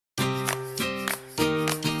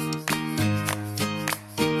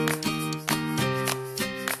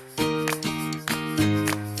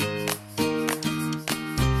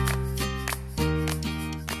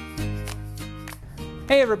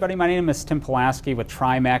Hey everybody, my name is Tim Pulaski with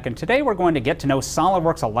TriMech, and today we're going to get to know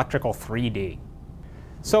SOLIDWORKS Electrical 3D.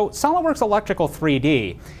 So SOLIDWORKS Electrical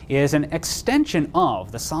 3D is an extension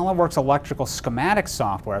of the SOLIDWORKS Electrical schematic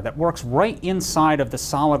software that works right inside of the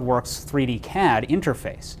SOLIDWORKS 3D CAD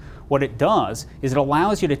interface. What it does is it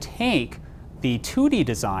allows you to take the 2D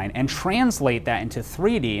design and translate that into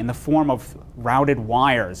 3D in the form of routed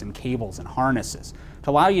wires and cables and harnesses to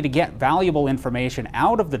allow you to get valuable information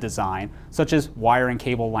out of the design, such as wire and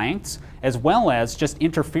cable lengths, as well as just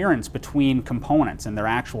interference between components and their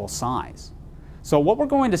actual size. So what we're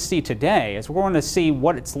going to see today is we're going to see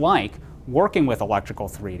what it's like working with Electrical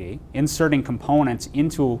 3D, inserting components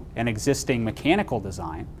into an existing mechanical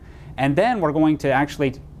design, and then we're going to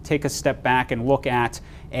actually take a step back and look at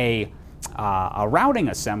a routing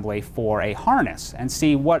assembly for a harness and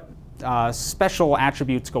see what special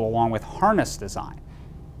attributes go along with harness design.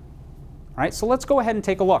 All right, so let's go ahead and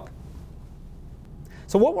take a look.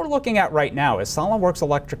 So what we're looking at right now is SOLIDWORKS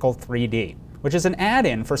Electrical 3D, which is an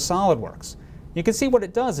add-in for SOLIDWORKS. You can see what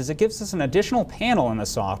it does is it gives us an additional panel in the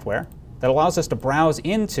software that allows us to browse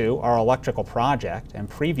into our electrical project and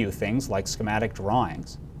preview things like schematic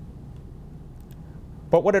drawings.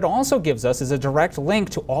 But what it also gives us is a direct link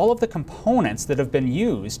to all of the components that have been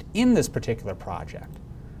used in this particular project.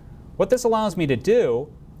 What this allows me to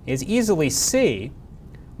do is easily see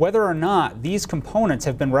whether or not these components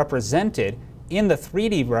have been represented in the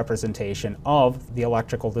 3D representation of the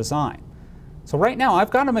electrical design. So right now I've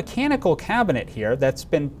got a mechanical cabinet here that's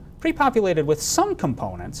been pre-populated with some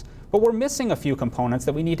components, but we're missing a few components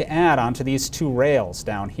that we need to add onto these two rails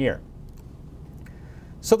down here.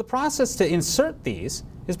 So the process to insert these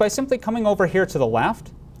is by simply coming over here to the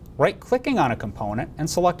left, right-clicking on a component, and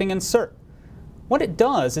selecting Insert. What it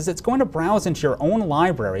does is it's going to browse into your own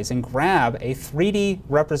libraries and grab a 3D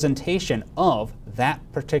representation of that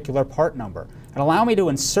particular part number and allow me to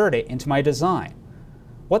insert it into my design.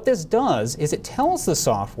 What this does is it tells the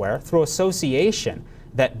software through association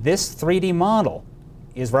that this 3D model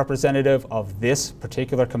is representative of this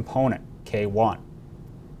particular component, K1.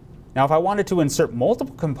 Now if I wanted to insert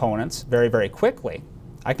multiple components very, very quickly,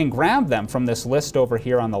 I can grab them from this list over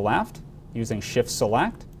here on the left using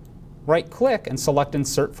Shift-Select, right-click, and select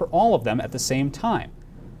Insert for all of them at the same time.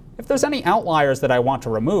 If there's any outliers that I want to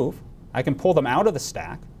remove, I can pull them out of the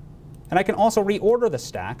stack, and I can also reorder the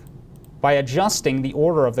stack by adjusting the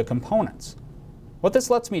order of the components. What this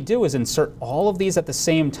lets me do is insert all of these at the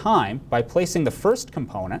same time by placing the first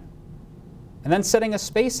component and then setting a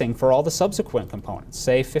spacing for all the subsequent components,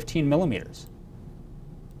 say 15 millimeters.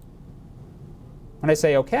 When I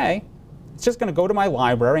say OK, it's just going to go to my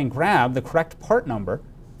library and grab the correct part number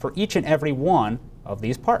for each and every one of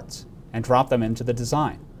these parts and drop them into the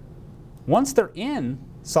design. Once they're in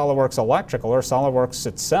SOLIDWORKS Electrical or SOLIDWORKS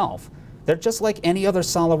itself, they're just like any other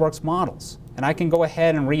SOLIDWORKS models. And I can go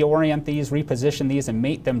ahead and reorient these, reposition these, and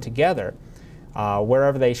mate them together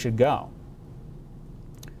wherever they should go.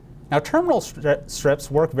 Now terminal strips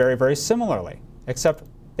work very, very similarly, except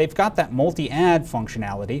they've got that multi-add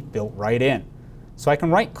functionality built right in. So I can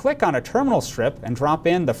right-click on a terminal strip and drop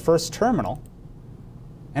in the first terminal,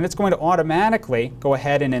 and it's going to automatically go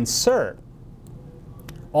ahead and insert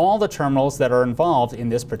all the terminals that are involved in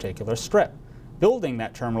this particular strip, building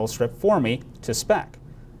that terminal strip for me to spec.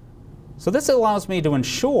 So this allows me to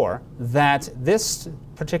ensure that this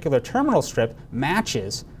particular terminal strip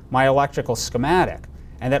matches my electrical schematic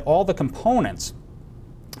and that all the components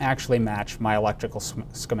actually match my electrical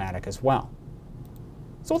schematic as well.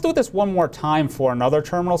 So we'll do this one more time for another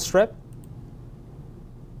terminal strip.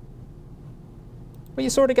 But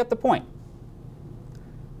you sort of get the point.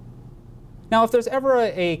 Now if there's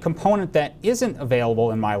ever a component that isn't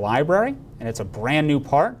available in my library, and it's a brand new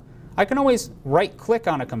part, I can always right-click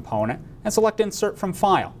on a component and select Insert from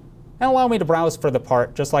File, and allow me to browse for the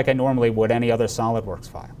part just like I normally would any other SOLIDWORKS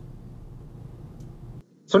file.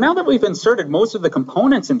 So now that we've inserted most of the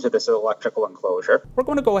components into this electrical enclosure, we're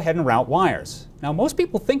going to go ahead and route wires. Now most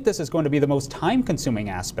people think this is going to be the most time-consuming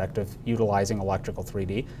aspect of utilizing Electrical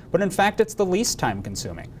 3D, but in fact it's the least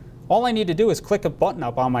time-consuming. All I need to do is click a button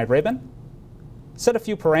up on my ribbon, set a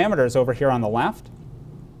few parameters over here on the left,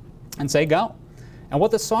 and say Go. And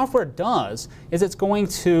what the software does is it's going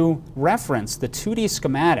to reference the 2D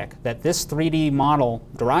schematic that this 3D model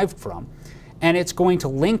derived from, and it's going to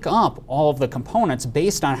link up all of the components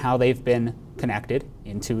based on how they've been connected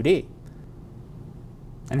in 2D.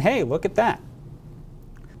 And hey, look at that.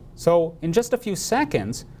 So in just a few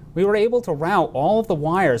seconds, we were able to route all of the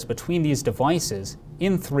wires between these devices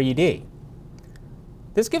in 3D.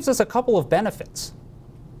 This gives us a couple of benefits.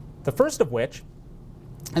 The first of which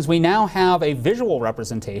is we now have a visual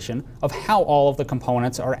representation of how all of the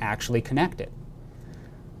components are actually connected.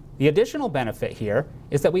 The additional benefit here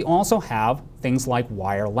is that we also have things like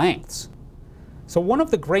wire lengths. So one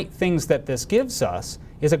of the great things that this gives us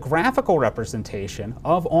is a graphical representation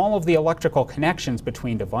of all of the electrical connections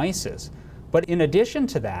between devices. But in addition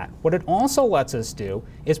to that, what it also lets us do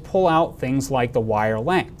is pull out things like the wire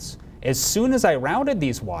lengths. As soon as I routed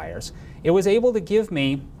these wires, it was able to give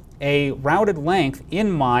me a routed length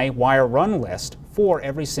in my wire run list for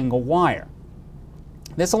every single wire.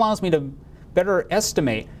 This allows me to better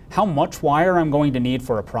estimate how much wire I'm going to need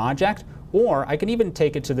for a project, or I can even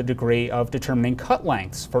take it to the degree of determining cut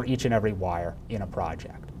lengths for each and every wire in a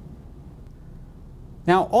project.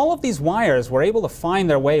 Now, all of these wires were able to find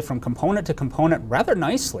their way from component to component rather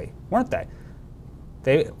nicely, weren't they?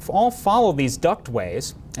 They all follow these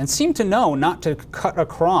ductways and seem to know not to cut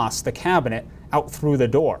across the cabinet out through the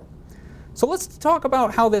door. So let's talk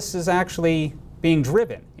about how this is actually being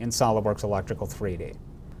driven in SOLIDWORKS Electrical 3D.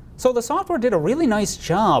 So the software did a really nice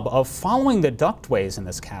job of following the ductways in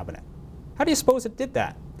this cabinet. How do you suppose it did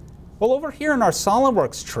that? Well, over here in our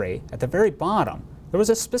SOLIDWORKS tree, at the very bottom, there was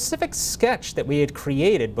a specific sketch that we had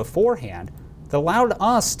created beforehand that allowed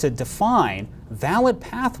us to define valid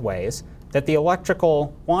pathways that the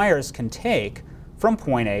electrical wires can take from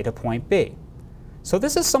point A to point B. So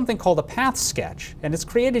this is something called a path sketch, and it's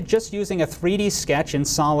created just using a 3D sketch in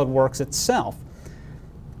SOLIDWORKS itself.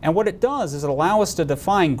 And what it does is it allows us to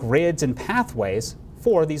define grids and pathways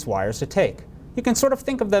for these wires to take. You can sort of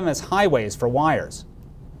think of them as highways for wires.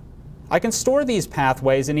 I can store these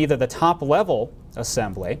pathways in either the top level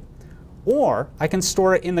assembly, or I can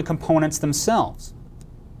store it in the components themselves.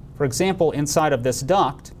 For example, inside of this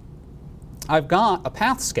duct, I've got a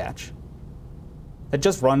path sketch that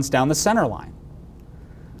just runs down the center line.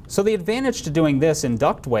 So the advantage to doing this in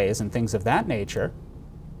ductways and things of that nature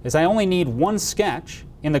is I only need one sketch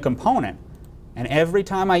in the component, and every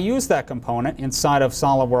time I use that component inside of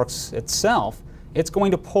SOLIDWORKS itself, it's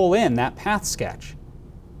going to pull in that path sketch.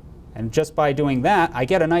 And just by doing that, I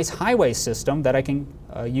get a nice highway system that I can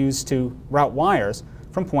use to route wires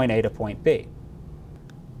from point A to point B.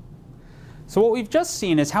 So what we've just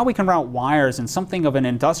seen is how we can route wires in something of an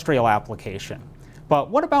industrial application. But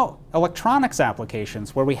what about electronics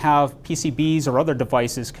applications where we have PCBs or other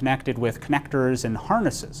devices connected with connectors and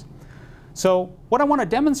harnesses? So what I want to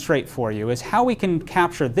demonstrate for you is how we can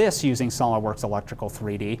capture this using SOLIDWORKS Electrical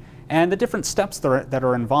 3D and the different steps that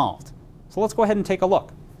are involved. So let's go ahead and take a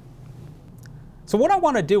look. So what I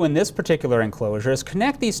want to do in this particular enclosure is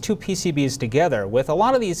connect these two PCBs together with a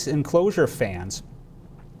lot of these enclosure fans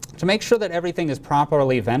to make sure that everything is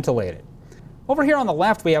properly ventilated. Over here on the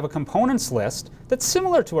left, we have a components list that's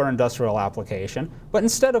similar to our industrial application, but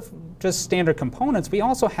instead of just standard components, we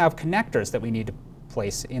also have connectors that we need to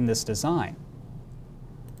place in this design.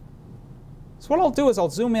 So what I'll do is I'll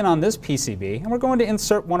zoom in on this PCB, and we're going to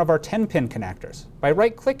insert one of our 10-pin connectors by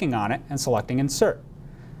right-clicking on it and selecting Insert.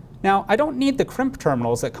 Now, I don't need the crimp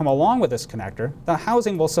terminals that come along with this connector. The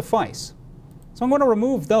housing will suffice. So I'm going to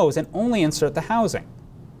remove those and only insert the housing.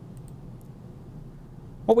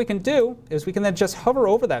 What we can do is we can then just hover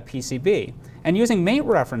over that PCB, and using mate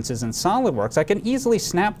references in SOLIDWORKS, I can easily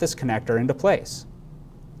snap this connector into place.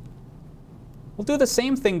 We'll do the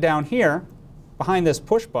same thing down here behind this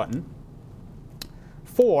push button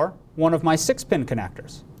for one of my 6-pin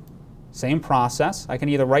connectors. Same process. I can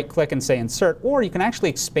either right-click and say Insert, or you can actually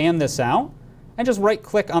expand this out and just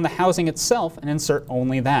right-click on the housing itself and insert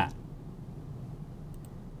only that.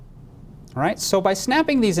 All right, so by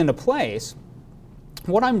snapping these into place,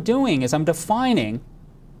 what I'm doing is I'm defining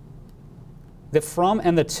the from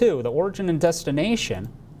and the to, the origin and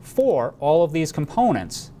destination, for all of these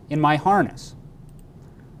components in my harness.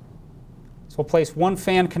 So we'll place one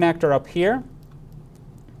fan connector up here,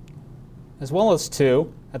 as well as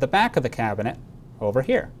two at the back of the cabinet over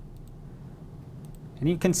here. And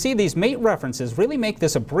you can see these mate references really make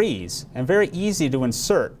this a breeze and very easy to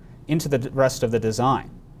insert into the rest of the design.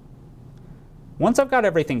 Once I've got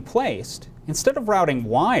everything placed, instead of routing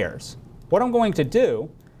wires, what I'm going to do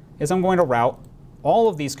is I'm going to route all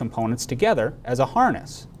of these components together as a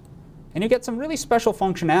harness. And you get some really special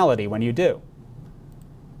functionality when you do.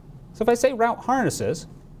 So if I say Route Harnesses,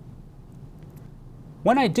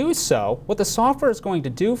 when I do so, what the software is going to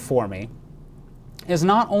do for me is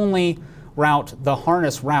not only route the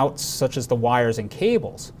harness routes, such as the wires and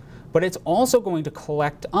cables, but it's also going to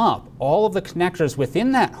collect up all of the connectors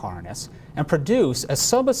within that harness and produce a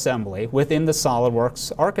subassembly within the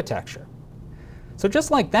SOLIDWORKS architecture. So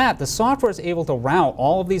just like that, the software is able to route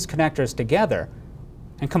all of these connectors together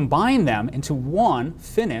and combine them into one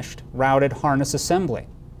finished routed harness assembly.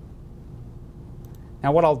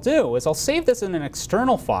 Now what I'll do is I'll save this in an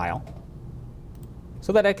external file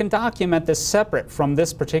so that I can document this separate from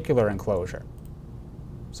this particular enclosure.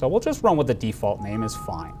 So we'll just run with the default name is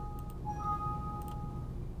fine.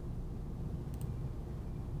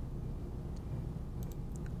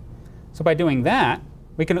 So by doing that,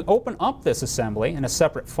 we can open up this assembly in a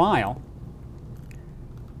separate file,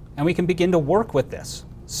 and we can begin to work with this.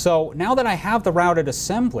 So now that I have the routed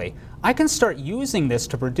assembly, I can start using this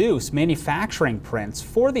to produce manufacturing prints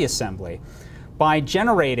for the assembly by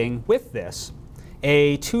generating with this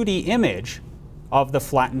a 2D image of the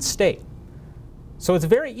flattened state. So it's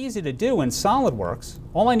very easy to do in SOLIDWORKS.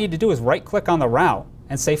 All I need to do is right-click on the route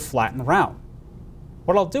and say Flatten Route.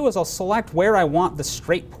 What I'll do is I'll select where I want the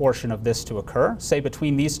straight portion of this to occur, say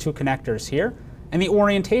between these two connectors here, and the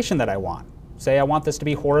orientation that I want. Say I want this to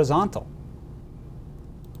be horizontal.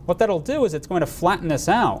 What that'll do is it's going to flatten this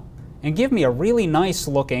out and give me a really nice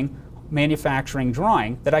looking manufacturing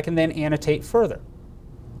drawing that I can then annotate further.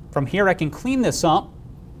 From here I can clean this up.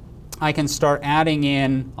 I can start adding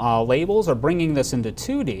in labels or bringing this into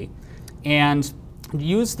 2D and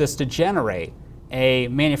use this to generate a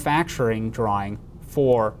manufacturing drawing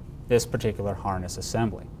for this particular harness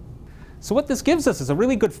assembly. So what this gives us is a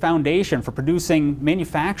really good foundation for producing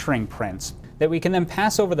manufacturing prints that we can then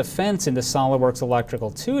pass over the fence into SOLIDWORKS Electrical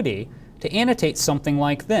 2D to annotate something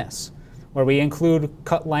like this, where we include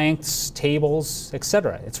cut lengths, tables,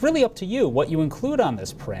 etc. It's really up to you what you include on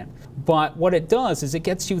this print, but what it does is it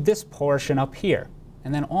gets you this portion up here,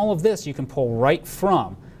 and then all of this you can pull right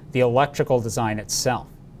from the electrical design itself.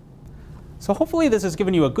 So hopefully this has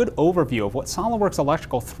given you a good overview of what SOLIDWORKS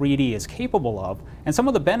Electrical 3D is capable of and some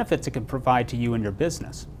of the benefits it can provide to you and your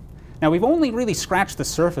business. Now we've only really scratched the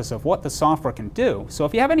surface of what the software can do, so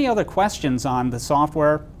if you have any other questions on the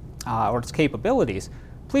software or its capabilities,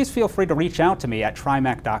 please feel free to reach out to me at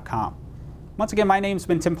TriMech.com. Once again, my name's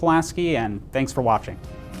been Tim Pulaski, and thanks for watching.